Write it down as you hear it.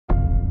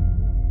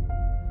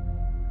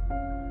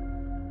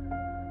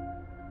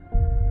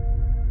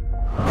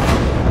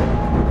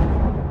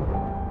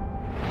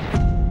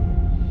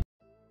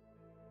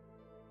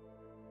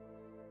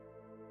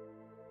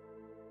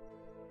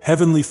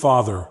Heavenly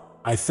Father,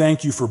 I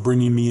thank you for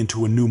bringing me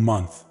into a new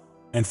month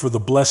and for the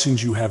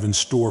blessings you have in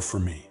store for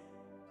me.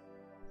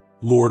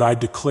 Lord, I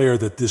declare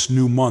that this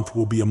new month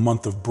will be a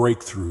month of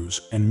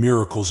breakthroughs and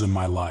miracles in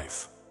my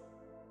life.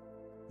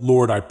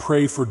 Lord, I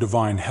pray for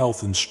divine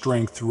health and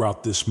strength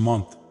throughout this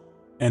month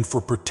and for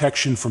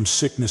protection from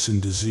sickness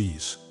and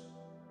disease.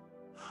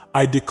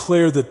 I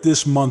declare that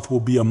this month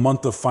will be a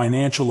month of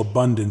financial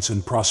abundance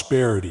and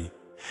prosperity,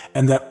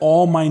 and that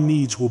all my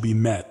needs will be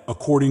met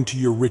according to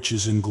your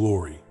riches and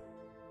glory.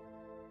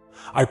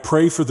 I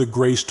pray for the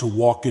grace to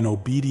walk in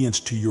obedience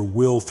to your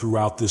will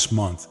throughout this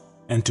month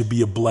and to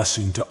be a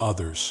blessing to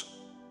others.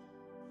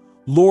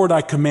 Lord,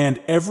 I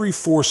command every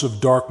force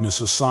of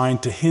darkness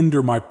assigned to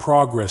hinder my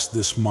progress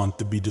this month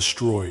to be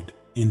destroyed,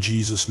 in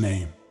Jesus'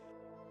 name.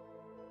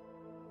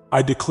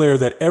 I declare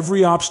that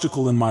every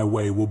obstacle in my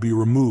way will be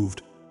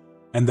removed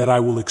and that I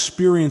will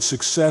experience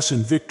success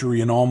and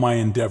victory in all my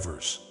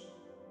endeavors.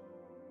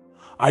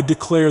 I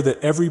declare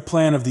that every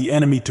plan of the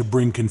enemy to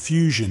bring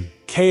confusion,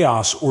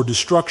 chaos, or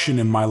destruction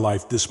in my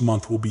life this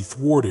month will be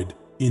thwarted,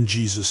 in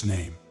Jesus'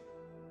 name.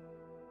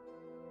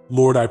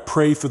 Lord, I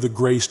pray for the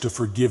grace to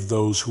forgive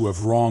those who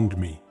have wronged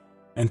me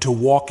and to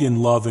walk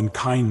in love and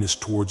kindness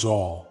towards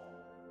all.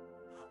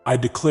 I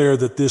declare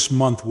that this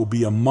month will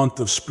be a month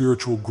of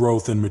spiritual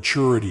growth and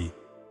maturity,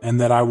 and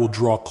that I will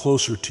draw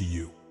closer to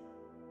you.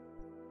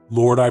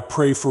 Lord, I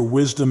pray for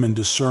wisdom and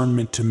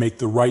discernment to make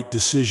the right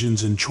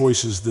decisions and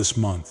choices this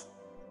month.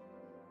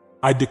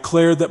 I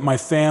declare that my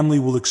family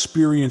will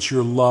experience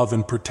your love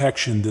and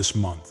protection this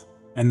month,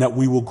 and that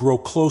we will grow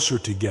closer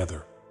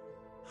together.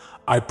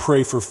 I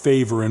pray for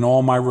favor in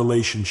all my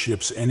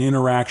relationships and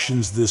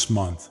interactions this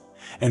month,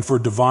 and for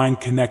divine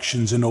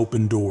connections and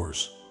open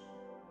doors.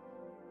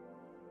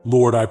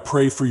 Lord, I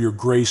pray for your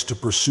grace to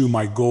pursue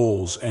my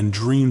goals and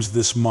dreams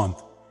this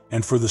month,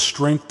 and for the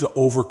strength to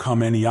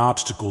overcome any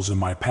obstacles in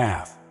my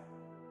path.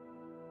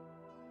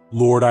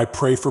 Lord, I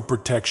pray for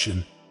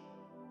protection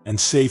and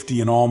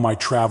safety in all my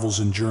travels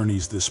and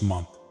journeys this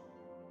month.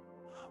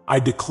 I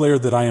declare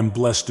that I am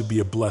blessed to be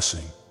a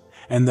blessing,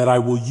 and that I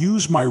will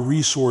use my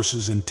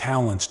resources and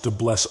talents to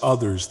bless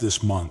others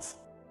this month.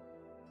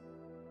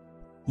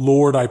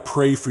 Lord, I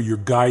pray for your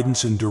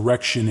guidance and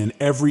direction in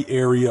every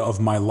area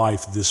of my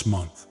life this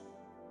month.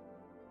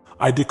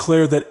 I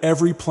declare that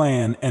every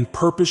plan and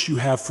purpose you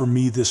have for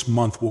me this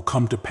month will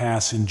come to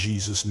pass in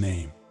Jesus'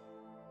 name.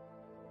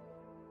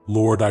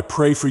 Lord, I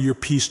pray for your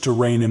peace to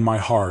reign in my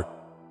heart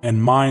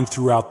and mind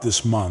throughout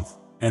this month,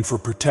 and for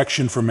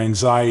protection from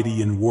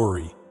anxiety and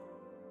worry.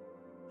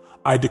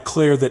 I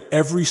declare that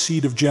every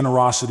seed of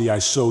generosity I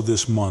sow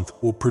this month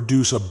will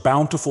produce a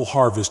bountiful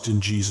harvest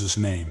in Jesus'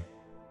 name.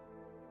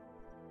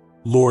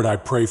 Lord, I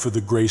pray for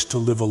the grace to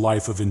live a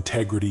life of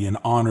integrity and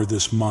honor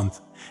this month,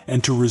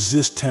 and to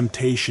resist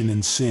temptation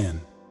and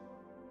sin.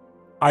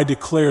 I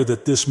declare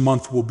that this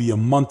month will be a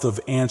month of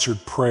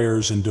answered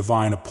prayers and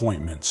divine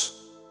appointments.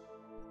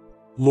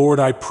 Lord,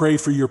 I pray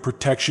for your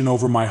protection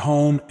over my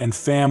home and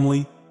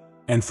family,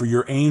 and for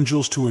your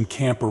angels to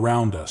encamp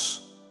around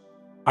us.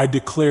 I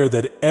declare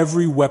that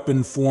every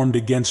weapon formed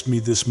against me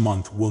this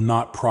month will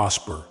not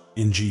prosper,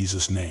 in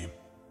Jesus' name.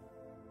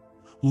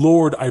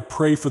 Lord, I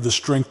pray for the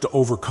strength to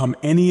overcome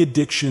any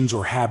addictions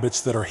or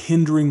habits that are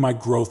hindering my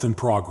growth and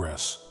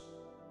progress.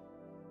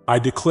 I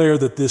declare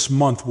that this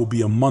month will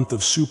be a month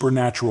of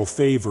supernatural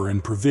favor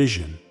and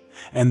provision,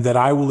 and that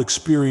I will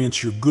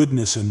experience your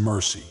goodness and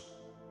mercy.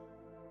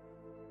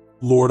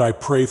 Lord, I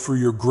pray for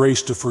your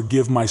grace to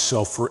forgive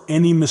myself for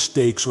any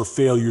mistakes or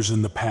failures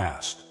in the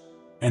past,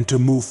 and to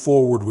move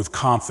forward with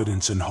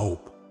confidence and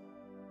hope.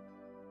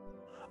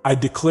 I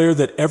declare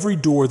that every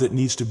door that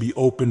needs to be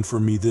opened for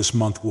me this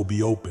month will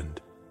be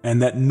opened,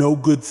 and that no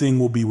good thing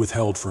will be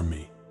withheld from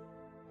me.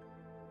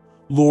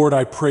 Lord,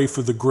 I pray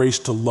for the grace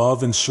to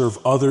love and serve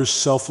others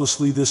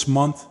selflessly this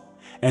month,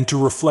 and to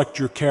reflect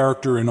your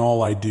character in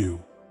all I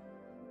do.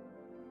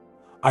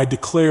 I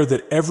declare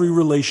that every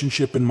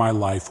relationship in my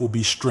life will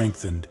be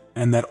strengthened,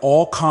 and that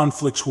all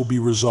conflicts will be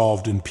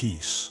resolved in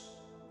peace.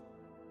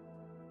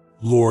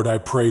 Lord, I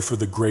pray for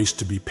the grace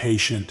to be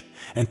patient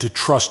and to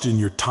trust in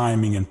your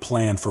timing and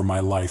plan for my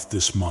life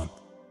this month.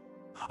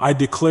 I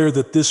declare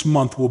that this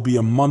month will be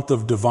a month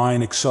of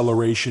divine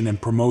acceleration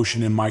and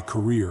promotion in my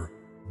career,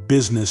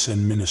 business,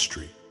 and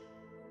ministry.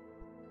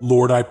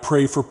 Lord, I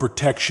pray for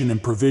protection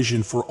and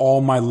provision for all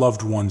my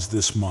loved ones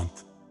this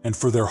month, and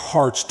for their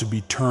hearts to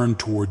be turned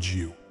towards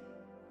you.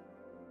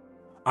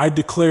 I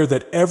declare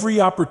that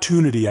every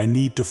opportunity I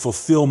need to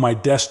fulfill my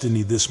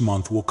destiny this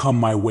month will come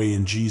my way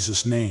in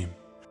Jesus' name.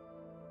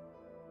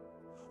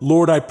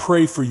 Lord, I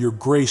pray for your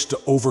grace to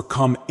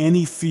overcome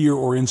any fear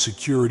or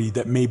insecurity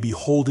that may be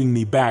holding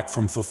me back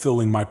from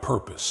fulfilling my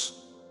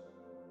purpose.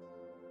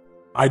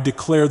 I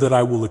declare that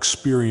I will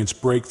experience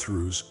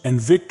breakthroughs and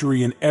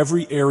victory in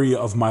every area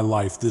of my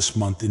life this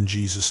month in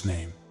Jesus'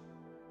 name.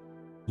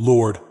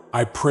 Lord,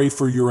 I pray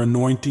for your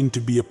anointing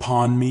to be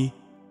upon me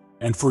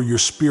and for your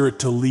Spirit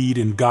to lead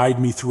and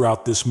guide me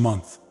throughout this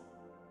month.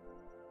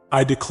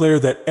 I declare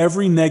that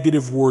every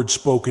negative word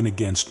spoken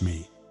against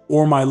me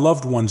or my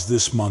loved ones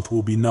this month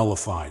will be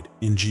nullified,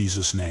 in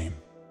Jesus' name.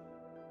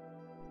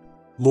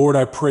 Lord,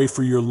 I pray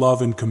for your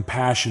love and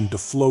compassion to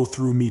flow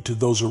through me to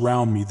those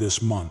around me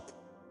this month.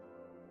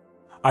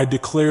 I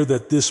declare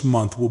that this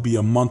month will be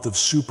a month of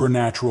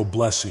supernatural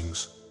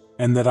blessings,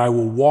 and that I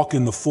will walk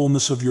in the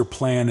fullness of your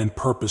plan and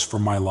purpose for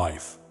my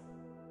life.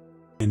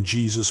 In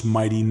Jesus'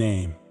 mighty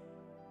name,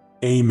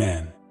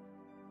 amen.